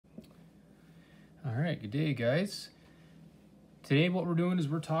All right, good day, guys. Today what we're doing is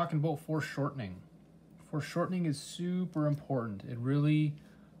we're talking about foreshortening. Foreshortening is super important. It really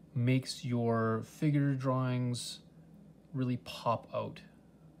makes your figure drawings really pop out.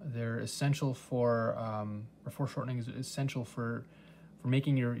 They're essential for, or foreshortening is essential for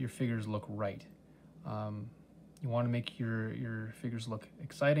making your figures look right. You want to make your figures look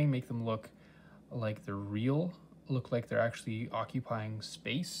exciting, make them look like they're real, look like they're actually occupying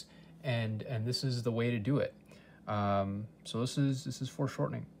space, and this is the way to do it. So this is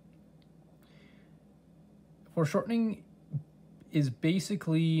foreshortening. Foreshortening is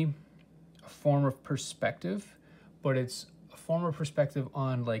basically a form of perspective, but it's a form of perspective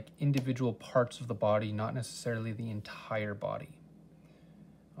on like individual parts of the body, not necessarily the entire body.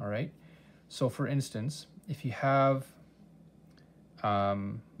 All right. So for instance, if you have,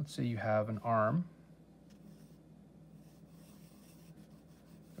 let's say you have an arm,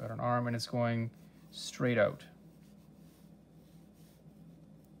 got an arm and it's going straight out.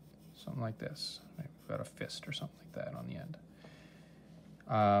 Something like this. We've got a fist or something like that on the end.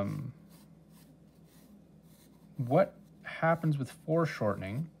 What happens with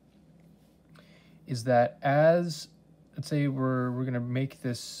foreshortening is that as, let's say we're going to make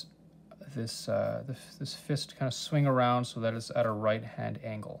this fist kind of swing around so that it's at a right-hand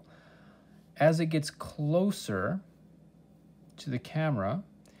angle. As it gets closer to the camera,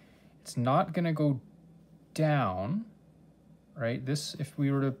 it's not going to go down, right? This, if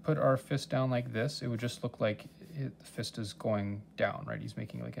we were to put our fist down like this, it would just look like the fist is going down, right? He's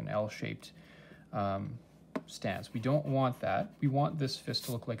making like an L-shaped stance. We don't want that. We want this fist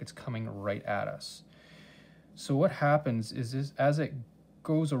to look like it's coming right at us. So what happens is as it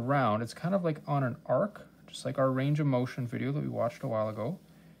goes around, it's kind of like on an arc, just like our range of motion video that we watched a while ago.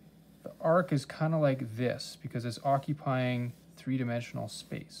 The arc is kind of like this because it's occupying three-dimensional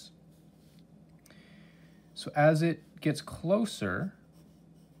space. So as it gets closer,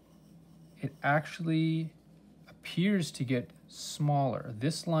 it actually appears to get smaller.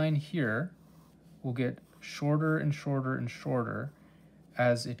 This line here will get shorter and shorter and shorter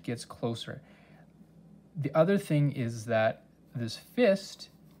as it gets closer. The other thing is that this fist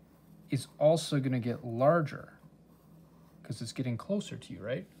is also going to get larger because it's getting closer to you,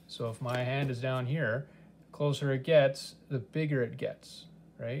 right? So if my hand is down here, the closer it gets, the bigger it gets,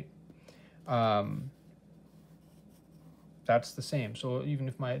 right? That's the same. So even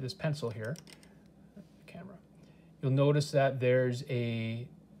if this pencil here, camera, you'll notice that there's a,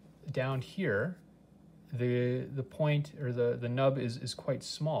 down here, the point or the nub is quite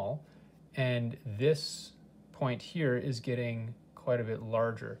small, and this point here is getting quite a bit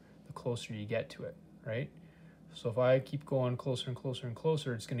larger the closer you get to it, right? So if I keep going closer and closer and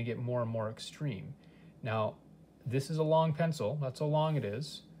closer, it's going to get more and more extreme. Now, this is a long pencil, that's how long it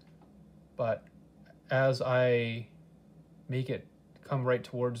is, but as I make it come right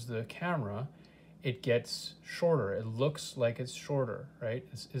towards the camera, it gets shorter. It looks like it's shorter, right?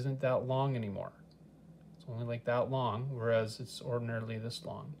 This isn't that long anymore. It's only like that long, whereas it's ordinarily this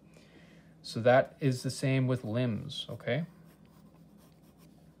long. So that is the same with limbs, okay?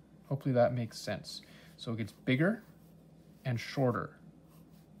 Hopefully that makes sense. So it gets bigger and shorter.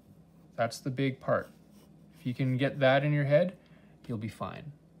 That's the big part. If you can get that in your head, you'll be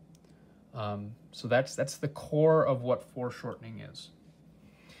fine. So that's the core of what foreshortening is.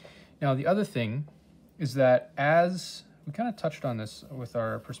 Now the other thing is that as, we kind of touched on this with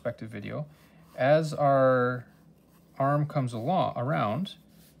our perspective video, as our arm comes around,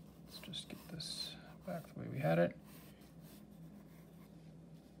 let's just get this back the way we had it.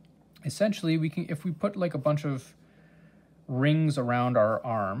 Essentially, we can, if we put like a bunch of rings around our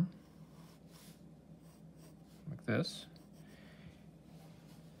arm, like this,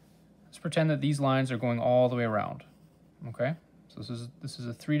 let's pretend that these lines are going all the way around, okay? So this is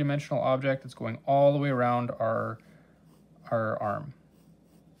a three-dimensional object that's going all the way around our arm.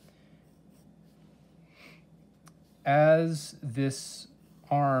 As this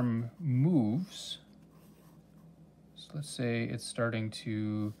arm moves, so let's say it's starting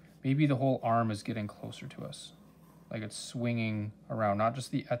to, maybe the whole arm is getting closer to us, like it's swinging around, not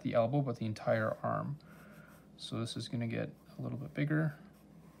just at the elbow, but the entire arm. So this is going to get a little bit bigger,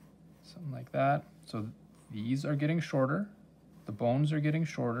 something like that. So these are getting shorter, the bones are getting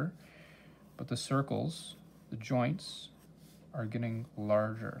shorter, but the circles, the joints, are getting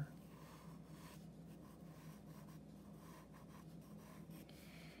larger.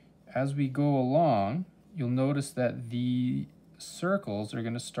 As we go along, you'll notice that the circles are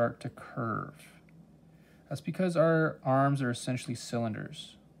going to start to curve. That's because our arms are essentially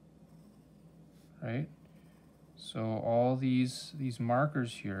cylinders, right? So all these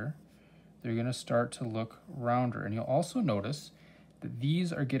markers here, they're going to start to look rounder. And you'll also notice that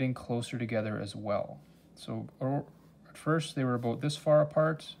these are getting closer together as well. So at first they were about this far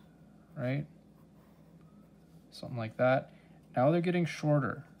apart, right? Something like that. Now they're getting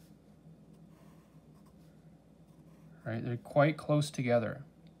shorter, right? They're quite close together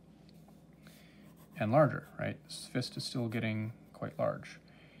and larger, right? This fist is still getting quite large.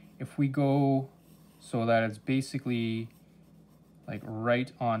 If we go so that it's basically like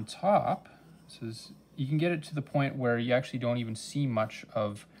right on top, you can get it to the point where you actually don't even see much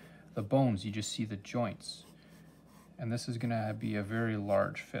of the bones, you just see the joints. And this is gonna be a very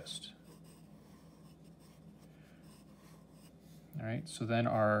large fist. All right, so then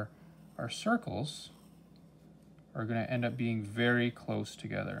our circles are gonna end up being very close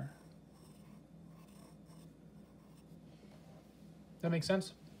together. That makes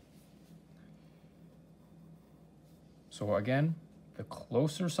sense? So again, the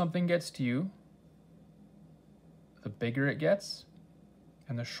closer something gets to you, the bigger it gets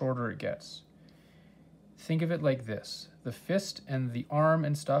and the shorter it gets. Think of it like this. The fist and the arm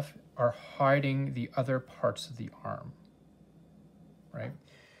and stuff are hiding the other parts of the arm, right?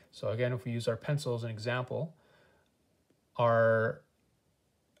 So again, if we use our pencil as an example,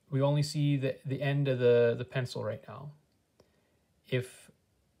 we only see the end of the pencil right now. If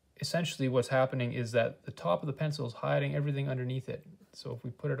essentially what's happening is that the top of the pencil is hiding everything underneath it. So if we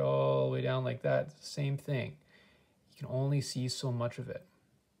put it all the way down like that, it's the same thing. You can only see so much of it.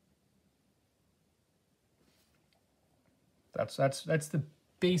 That's the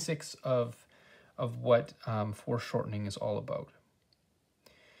basics of what foreshortening is all about.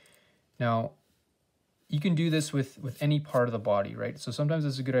 Now, you can do this with any part of the body, right? So sometimes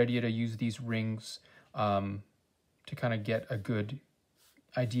it's a good idea to use these rings to kind of get a good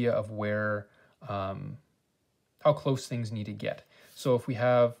idea of where, how close things need to get. So if we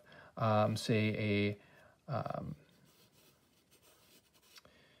have, say, let's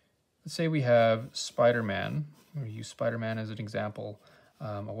say we have Spider-Man. We used Spider-Man as an example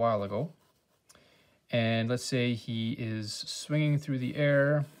a while ago. And let's say he is swinging through the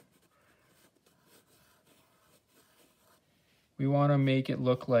air. We want to make it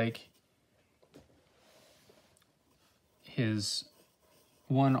look like his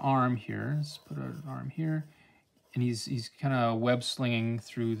one arm here. Let's put an arm here. And he's kind of web slinging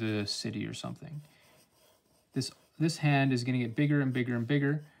through the city or something. This hand is going to get bigger and bigger and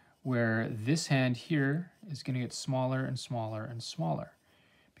bigger, where this hand here is going to get smaller and smaller and smaller,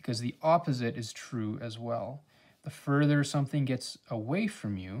 because the opposite is true as well. The further something gets away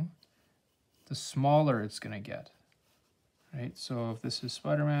from you, the smaller it's going to get, right? So if this is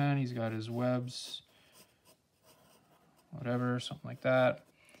Spider-Man, he's got his webs, whatever, something like that.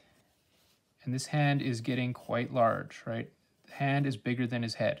 And this hand is getting quite large, right? The hand is bigger than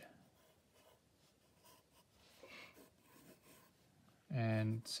his head.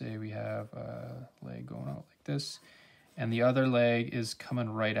 And say we have a leg going out like this, and the other leg is coming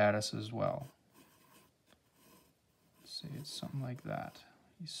right at us as well. Say it's something like that.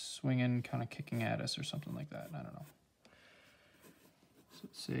 He's swinging, kind of kicking at us or something like that. I don't know. So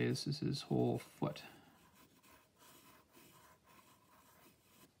let's say this is his whole foot.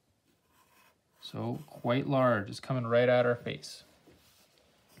 So quite large, it's coming right at our face.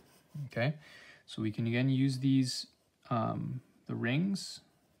 Okay, so we can again use these, the rings.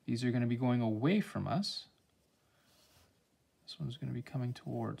 These are going to be going away from us. This one's going to be coming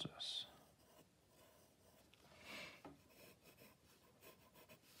towards us.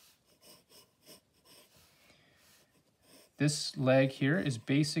 This leg here is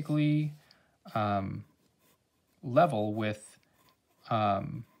basically level with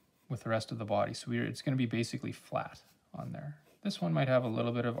the rest of the body. So it's going to be basically flat on there. This one might have a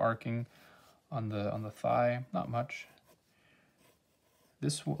little bit of arcing on the thigh, not much.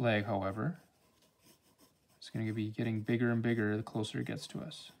 This leg, however, is going to be getting bigger and bigger the closer it gets to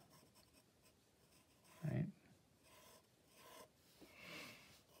us. Right? You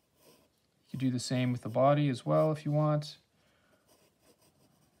could do the same with the body as well if you want.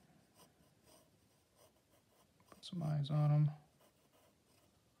 Put some eyes on them.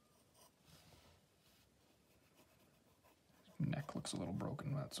 Neck looks a little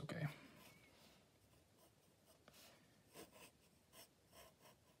broken, that's okay.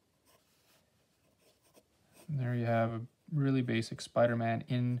 And there you have a really basic Spider-Man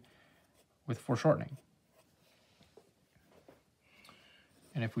in with foreshortening.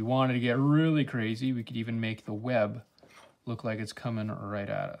 And if we wanted to get really crazy, we could even make the web look like it's coming right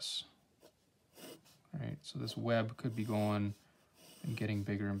at us. Right, so this web could be going and getting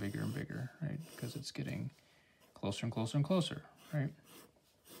bigger and bigger and bigger, right? Because it's getting closer and closer and closer, right?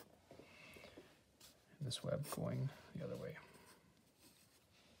 this web going the other way.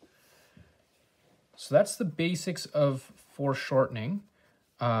 So that's the basics of foreshortening.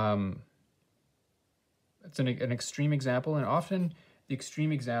 It's an extreme example, and often the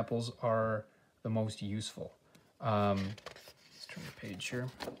extreme examples are the most useful. Let's turn the page here.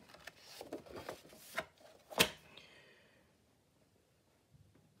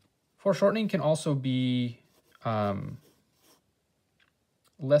 Foreshortening can also be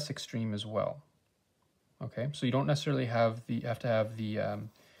less extreme as well. Okay, so you don't necessarily have to have the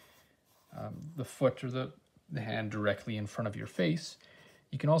foot or the hand directly in front of your face.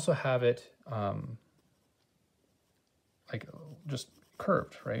 You can also have it like just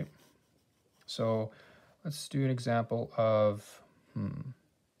curved, right? So let's do an example of, in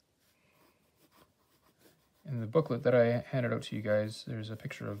the booklet that I handed out to you guys, there's a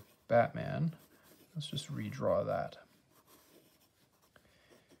picture of Batman. Let's just redraw that.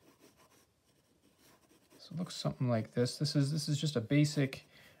 So it looks something like this. This is just a basic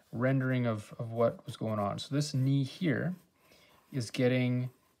rendering of what was going on. So this knee here is getting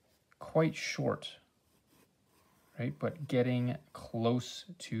quite short, right? But getting close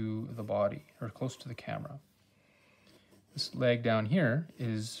to the body, or close to the camera. This leg down here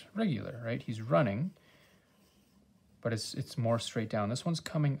is regular, right? He's running, but it's more straight down. This one's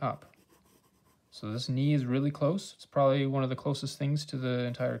coming up. So this knee is really close. It's probably one of the closest things to the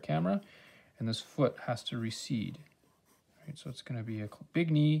entire camera, and this foot has to recede. Right? So it's going to be a big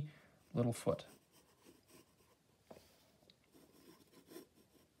knee, little foot.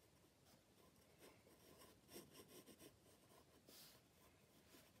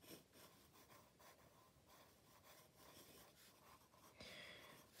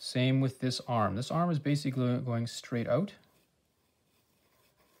 Same with this arm. This arm is basically going straight out,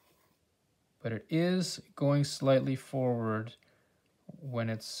 but it is going slightly forward when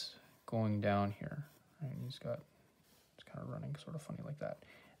it's going down here. Right? It's kind of running sort of funny like that.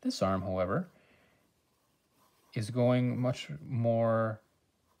 This arm, however, is going much more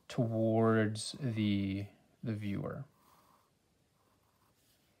towards the viewer.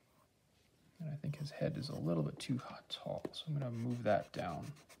 And I think his head is a little bit too tall, so I'm going to move that down.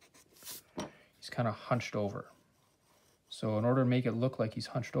 He's kind of hunched over. So in order to make it look like he's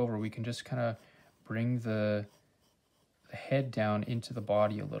hunched over, we can just kind of bring the head down into the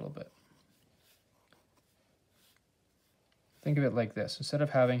body a little bit. Think of it like this. Instead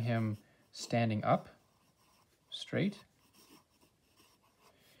of having him standing up straight,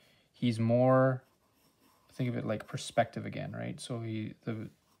 he's more, think of it like perspective again, right? So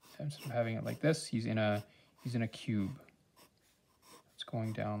instead of having it like this, he's in a cube. It's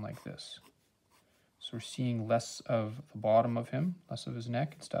going down like this. So we're seeing less of the bottom of him, less of his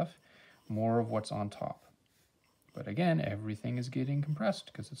neck and stuff, more of what's on top. But again, everything is getting compressed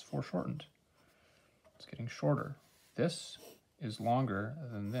because it's foreshortened. It's getting shorter. This is longer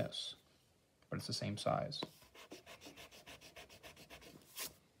than this, but it's the same size.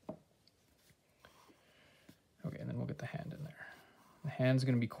 Okay, and then we'll get the hand in there. The hand's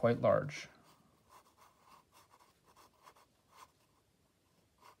going to be quite large.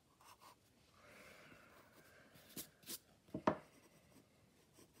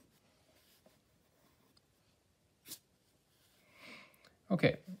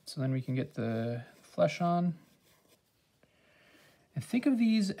 Okay, so then we can get the flesh on. And think of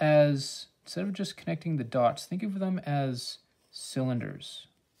these as, instead of just connecting the dots, think of them as cylinders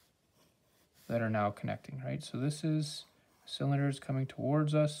that are now connecting, right? So this is cylinders coming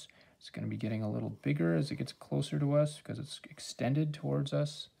towards us. It's going to be getting a little bigger as it gets closer to us because it's extended towards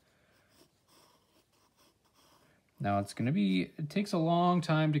us. Now it takes a long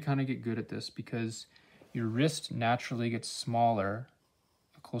time to kind of get good at this because your wrist naturally gets smaller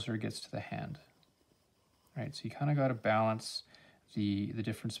the closer it gets to the hand, right? So you kind of got to balance the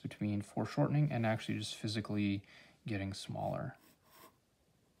difference between foreshortening and actually just physically getting smaller.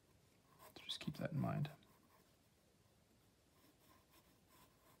 So just keep that in mind.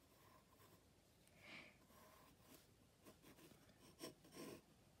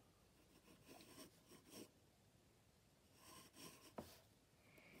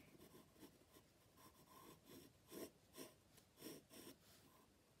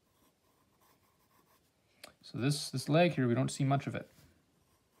 So this leg here, we don't see much of it.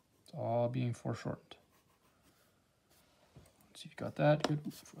 It's all being foreshortened. Let's see if you got that. Good.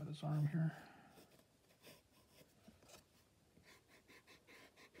 Got his arm here.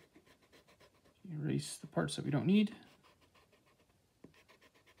 Erase the parts that we don't need.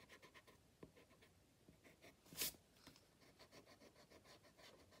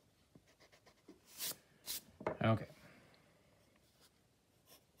 Okay.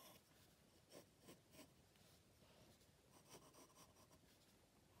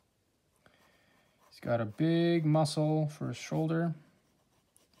 got a big muscle for his shoulder.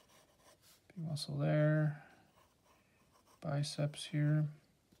 Big muscle there. Biceps here.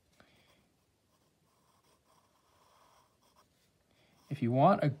 If you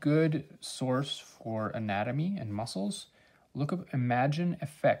want a good source for anatomy and muscles, look up Imagine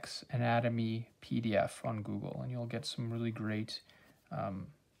Effects Anatomy PDF on Google, and you'll get some really great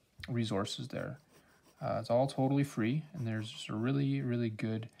resources there. It's all totally free, and there's just a really, really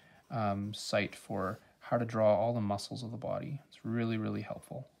good site for how to draw all the muscles of the body. It's really, really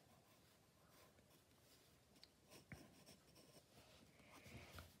helpful.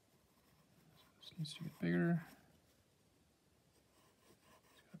 This needs to get bigger.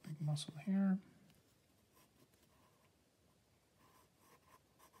 It's got a big muscle here.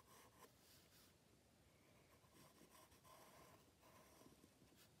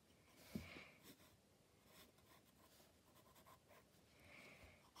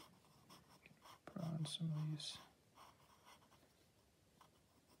 Some of these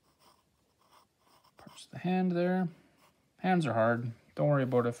parts of the hand there. Hands are hard. Don't worry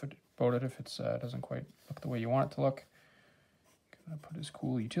about it if it doesn't quite look the way you want it to look. Gonna put his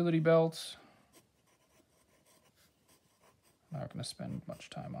cool utility belt. Not gonna spend much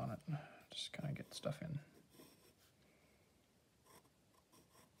time on it. Just kind of get stuff in.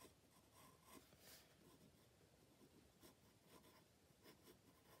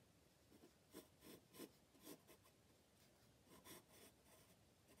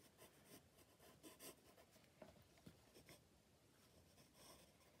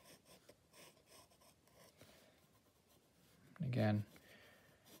 Again,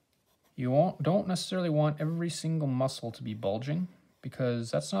 you don't necessarily want every single muscle to be bulging,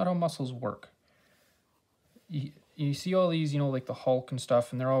 because that's not how muscles work. You see all these, like the Hulk and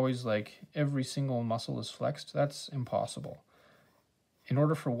stuff, and they're always like every single muscle is flexed. That's impossible. In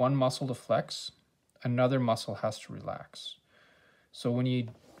order for one muscle to flex, another muscle has to relax. So when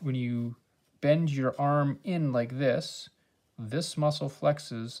you bend your arm in like this muscle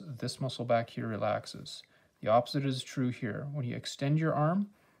flexes, this muscle back here relaxes. The opposite is true here. When you extend your arm,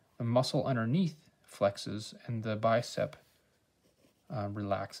 the muscle underneath flexes and the bicep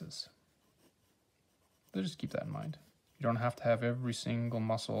relaxes. So just keep that in mind. You don't have to have every single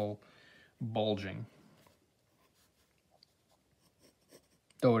muscle bulging.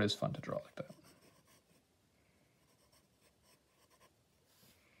 Though it is fun to draw like that.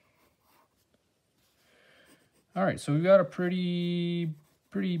 All right, so we've got a pretty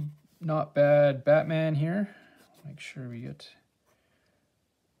not bad Batman here. Make sure we get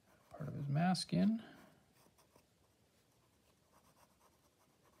part of his mask in.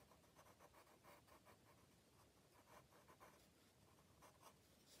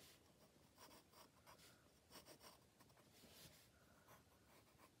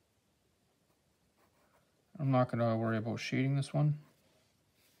 I'm not going to worry about shading this one.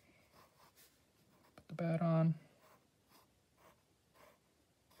 Put the bat on.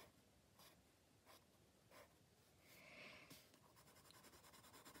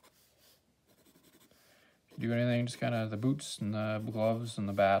 Do anything, just kind of the boots and the gloves and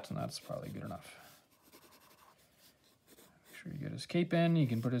the bat, and that's probably good enough. Make sure you get his cape in. You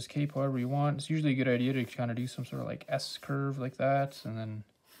can put his cape however you want. It's usually a good idea to kind of do some sort of like S curve like that, and then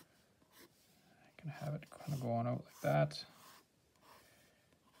you can have it kind of go on out like that.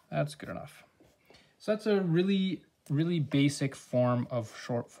 That's good enough. So that's a really, really basic form of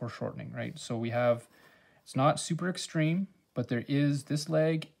foreshortening, right? So we have, it's not super extreme, but there is, this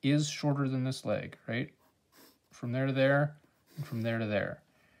leg is shorter than this leg, right? From there to there, and from there to there.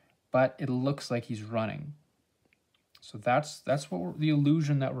 But it looks like he's running. So that's what the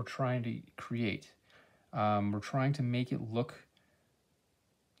illusion that we're trying to create. We're trying to make it look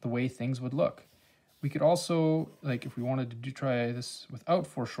the way things would look. We could also, like if we wanted to try this without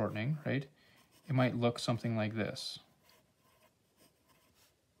foreshortening, right? It might look something like this.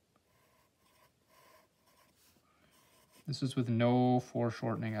 This is with no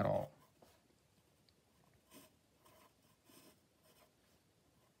foreshortening at all.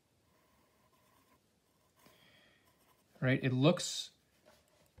 Right? It looks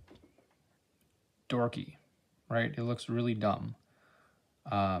dorky, right? It looks really dumb.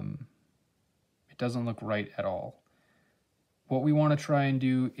 It doesn't look right at all. What we want to try and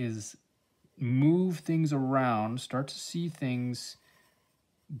do is move things around, start to see things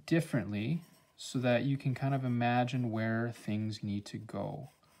differently so that you can kind of imagine where things need to go.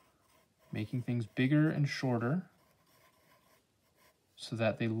 Making things bigger and shorter so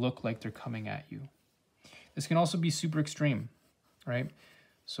that they look like they're coming at you. This can also be super extreme, right?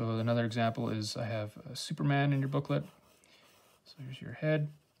 So another example is I have a Superman in your booklet. So here's your head.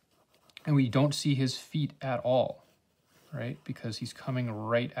 And we don't see his feet at all, right? Because he's coming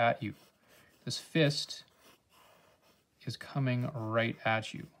right at you. This fist is coming right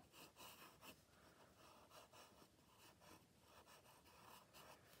at you.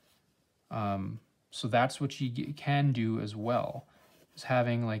 So that's what you can do as well, is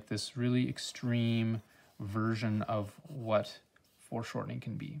having like this really extreme version of what foreshortening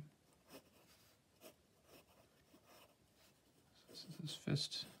can be. This is his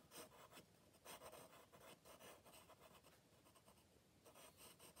fist.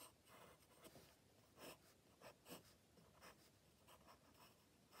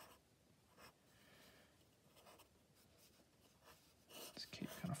 This cape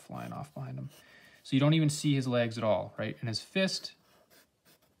kind of flying off behind him. So you don't even see his legs at all, right? And his fist,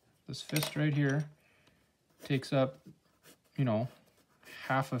 this fist right here, takes up, you know,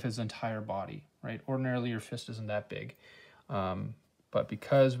 half of his entire body, right? Ordinarily, your fist isn't that big. But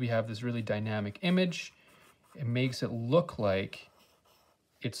because we have this really dynamic image, it makes it look like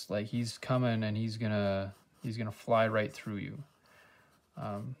it's like he's coming and he's gonna fly right through you.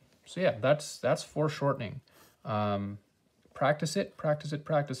 So yeah, that's foreshortening. Practice it, practice it,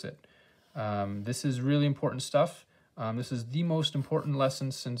 practice it. This is really important stuff. This is the most important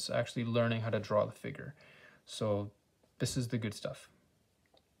lesson since actually learning how to draw the figure. So this is the good stuff.